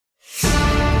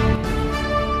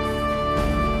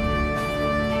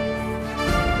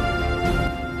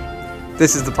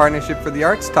This is the Partnership for the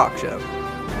Arts talk show.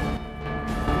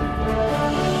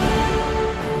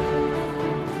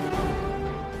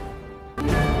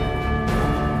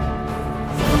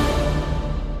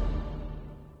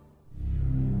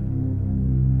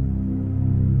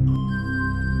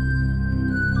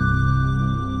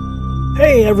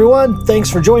 Hey everyone, thanks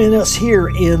for joining us here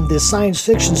in the Science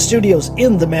Fiction Studios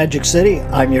in the Magic City.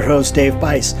 I'm your host, Dave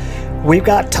Bice. We've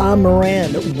got Tom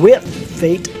Moran with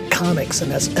Fate Comics,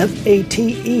 and that's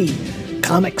F-A-T-E,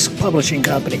 Comics Publishing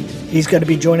Company. He's going to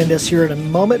be joining us here in a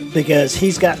moment because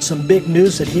he's got some big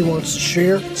news that he wants to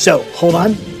share. So hold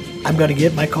on, I'm going to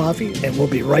get my coffee and we'll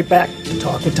be right back to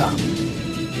talk with Tom.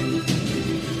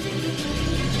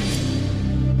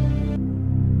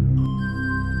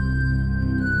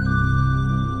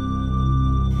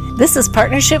 This is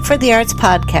Partnership for the Arts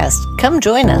podcast. Come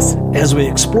join us as we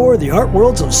explore the art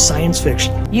worlds of science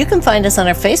fiction. You can find us on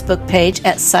our Facebook page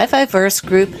at Sci-Fi-Verse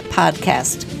Group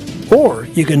Podcast. Or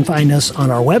you can find us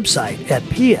on our website at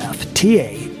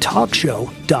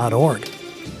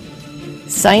pftatalkshow.org.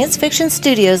 Science Fiction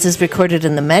Studios is recorded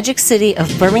in the Magic City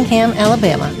of Birmingham,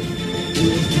 Alabama.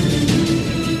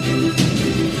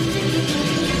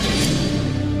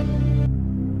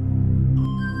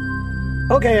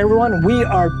 Okay, everyone, we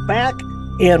are back,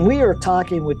 and we are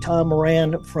talking with Tom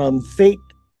Moran from Fate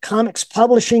Comics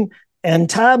Publishing. And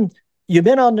Tom, you've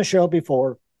been on the show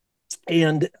before,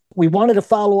 and we wanted to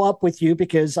follow up with you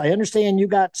because I understand you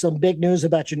got some big news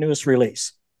about your newest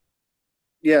release.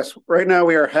 Yes, right now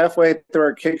we are halfway through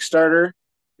our Kickstarter,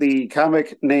 the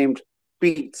comic named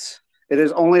Beats. It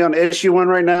is only on issue 1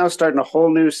 right now, starting a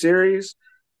whole new series,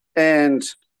 and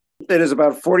it is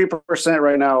about 40%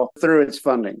 right now through its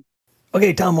funding.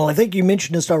 Okay, Tom, well, I think you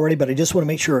mentioned this already, but I just want to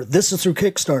make sure. This is through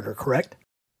Kickstarter, correct?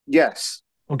 Yes.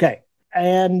 Okay.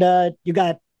 And you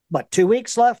got, 2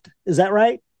 weeks left? Is that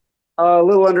right? A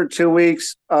little under 2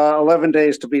 weeks, 11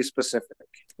 days to be specific.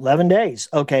 11 days.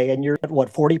 Okay. And you're at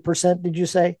 40%, did you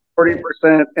say?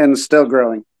 40% and still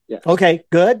growing. Yeah. Okay,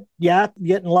 good. Yeah,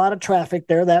 getting a lot of traffic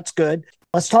there. That's good.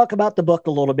 Let's talk about the book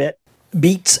a little bit.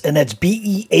 Beats, and that's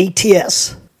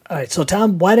B-E-A-T-S. All right, so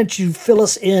Tom, why don't you fill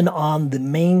us in on the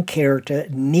main character,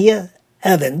 Nia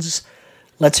Evans?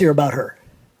 Let's hear about her.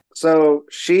 So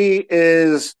she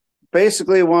is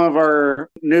basically one of our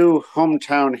new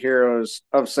hometown heroes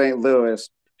of St. Louis.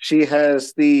 She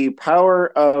has the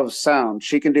power of sound.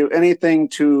 She can do anything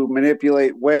to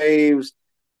manipulate waves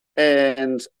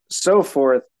and so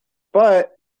forth,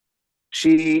 but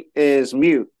she is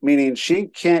mute, meaning she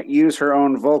can't use her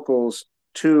own vocals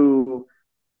to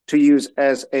use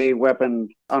as a weapon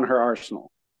on her arsenal.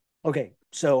 Okay,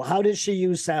 so how does she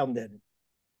use sound then?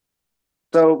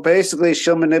 So basically,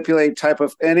 she'll manipulate type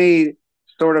of any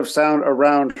sort of sound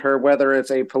around her, whether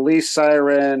it's a police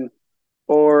siren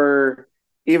or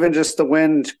even just the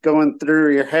wind going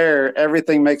through your hair.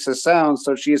 Everything makes a sound,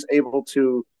 so she's able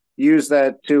to use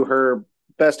that to her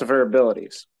best of her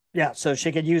abilities. Yeah, so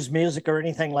she could use music or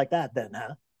anything like that then,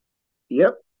 huh?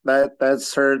 Yep.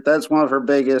 That's one of her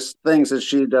biggest things is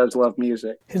she does love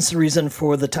music. Hence the reason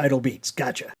for the title Beats.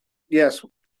 Gotcha. Yes.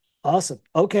 Awesome.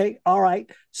 Okay. All right.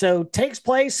 So takes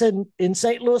place in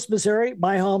St. Louis, Missouri,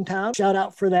 my hometown. Shout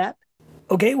out for that.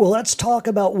 Okay. Well, let's talk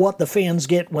about what the fans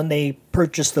get when they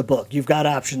purchase the book. You've got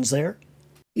options there.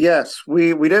 Yes.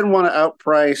 We didn't want to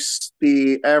outprice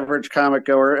the average comic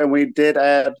goer, and we did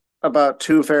add about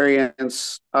 2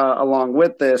 variants along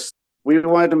with this. We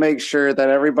wanted to make sure that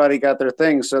everybody got their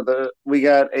thing. So we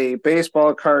got a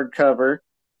baseball card cover,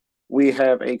 we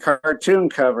have a cartoon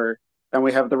cover, and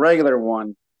we have the regular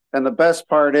one. And the best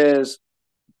part is,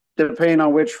 depending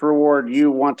on which reward you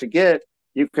want to get,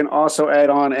 you can also add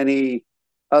on any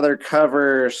other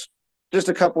covers, just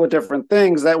a couple of different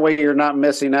things. That way you're not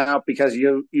missing out because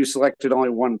you selected only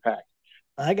one pack.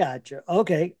 I got you.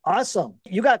 Okay, awesome.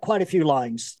 You got quite a few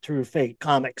lines through Fate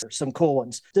Comics, some cool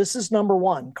ones. This is number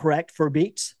 1, correct, for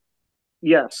Beats?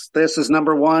 Yes, this is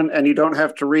number 1, and you don't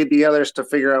have to read the others to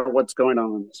figure out what's going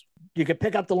on in this. You could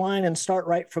pick up the line and start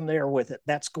right from there with it.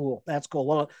 That's cool. That's cool.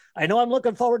 Well, I know I'm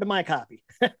looking forward to my copy.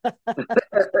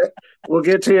 We'll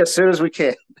get to you as soon as we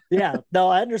can. Yeah, no,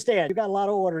 I understand. You got a lot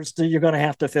of orders that you're going to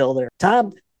have to fill there.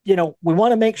 Tom, we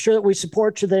want to make sure that we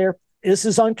support you there. This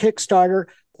is on Kickstarter.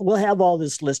 We'll have all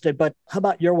this listed, but how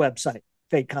about your website,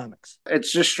 Fate Comics?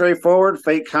 It's just straightforward,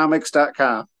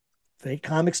 fatecomics.com.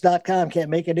 Fatecomics.com. Can't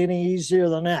make it any easier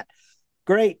than that.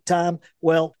 Great, Tom.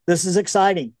 Well, this is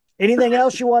exciting. Anything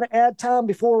else you want to add, Tom,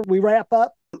 before we wrap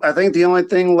up? I think the only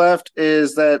thing left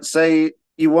is that, say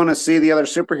you want to see the other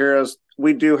superheroes,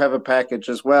 we do have a package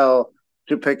as well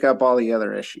to pick up all the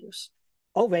other issues.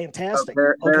 Oh, fantastic.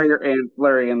 They're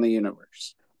ancillary in the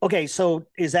universe. Okay, so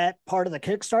is that part of the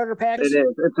Kickstarter It packs? is.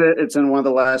 It's in one of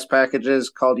the last packages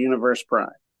called Universe Prime.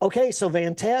 Okay, so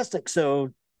fantastic. So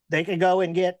they can go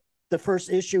and get the first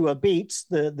issue of Beats,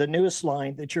 the newest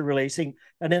line that you're releasing,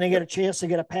 and then they get a chance to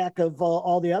get a pack of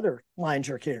all the other lines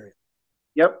you're carrying.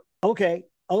 Yep. Okay,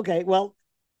 okay. Well,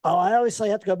 I obviously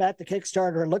have to go back to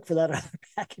Kickstarter and look for that other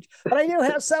package, but I do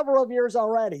have several of yours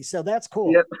already, so that's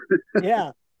cool. Yep.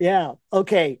 Yeah, yeah.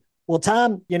 Okay. Well,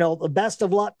 Tom, the best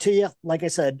of luck to you. Like I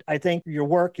said, I think your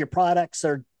work, your products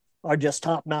are just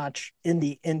top notch in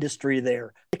the industry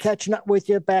there. Catching up with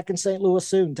you back in St. Louis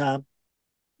soon, Tom.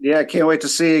 Yeah, I can't wait to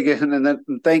see you again. And then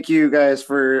thank you guys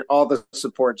for all the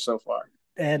support so far.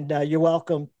 And you're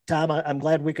welcome, Tom. I'm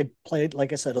glad we could play,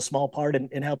 like I said, a small part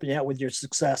in helping you out with your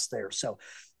success there. So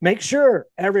make sure,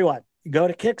 everyone, go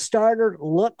to Kickstarter,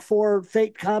 look for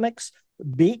Fate Comics,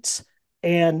 Beats,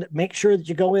 and make sure that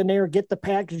you go in there, get the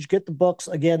package, get the books.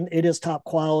 Again, it is top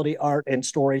quality art and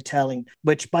storytelling,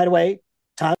 which, by the way,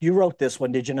 Tom, you wrote this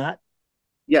one, did you not?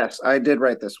 Yes, I did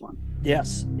write this one.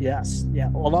 Yes, yes, yeah,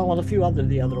 along with a few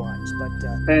the other lines,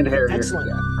 but And Harry. excellent,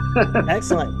 Yeah.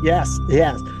 excellent, yes,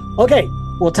 yes. Okay,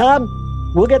 well, Tom,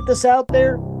 we'll get this out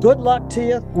there. Good luck to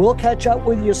you. We'll catch up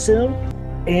with you soon,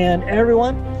 and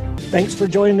everyone, thanks for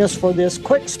joining us for this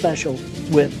quick special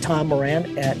with Tom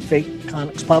Moran at Fate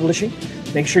Comics Publishing.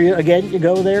 Make sure you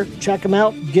go there, check them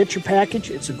out, get your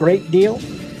package. It's a great deal.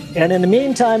 And in the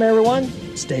meantime, everyone,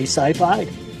 stay sci-fied.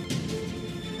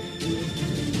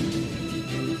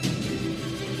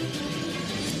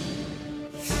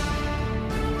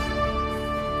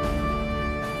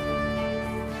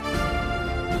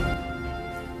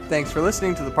 Thanks for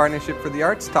listening to the Partnership for the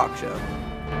Arts Talk Show.